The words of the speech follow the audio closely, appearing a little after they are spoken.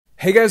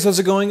Hey guys, how's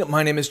it going?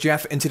 My name is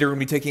Jeff, and today we're going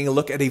to be taking a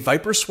look at a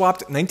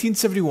Viper-swapped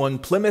 1971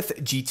 Plymouth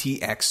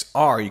GTX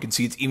R. You can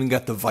see it's even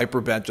got the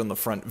Viper badge on the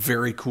front.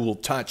 Very cool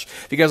touch.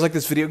 If you guys like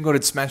this video, go ahead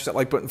and smash that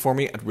like button for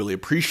me. I'd really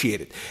appreciate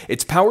it.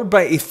 It's powered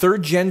by a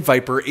 3rd-gen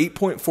Viper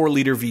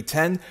 8.4-liter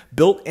V10,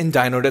 built and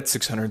dynoed at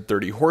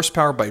 630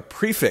 horsepower by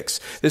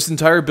Prefix. This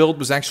entire build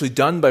was actually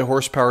done by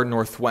Horsepower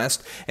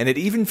Northwest, and it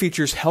even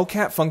features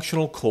Hellcat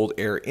functional cold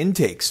air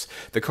intakes.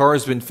 The car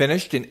has been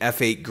finished in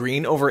F8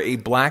 green over a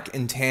black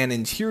and tan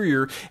interior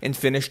and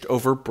finished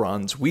over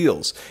bronze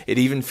wheels. It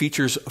even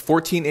features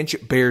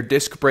 14-inch bare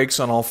disc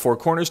brakes on all 4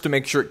 corners to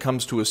make sure it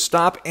comes to a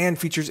stop, and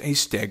features a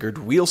staggered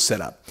wheel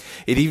setup.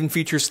 It even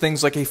features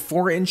things like a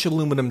 4-inch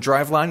aluminum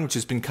driveline, which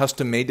has been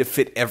custom made to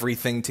fit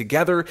everything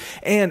together,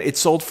 and it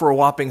sold for a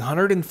whopping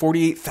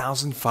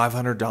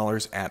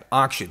 $148,500 at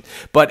auction.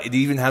 But it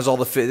even has all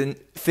the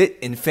fit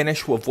and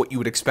finish of what you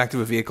would expect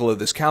of a vehicle of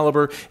this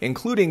caliber,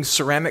 including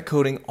ceramic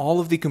coating all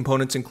of the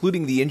components,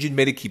 including the engine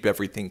bay, to keep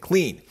everything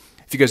clean.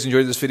 If you guys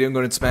enjoyed this video, go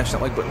ahead and smash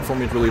that like button for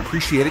me. I'd really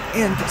appreciate it.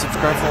 And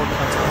subscribe for more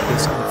content like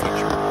this in the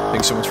future.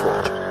 Thanks so much for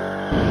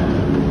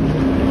watching.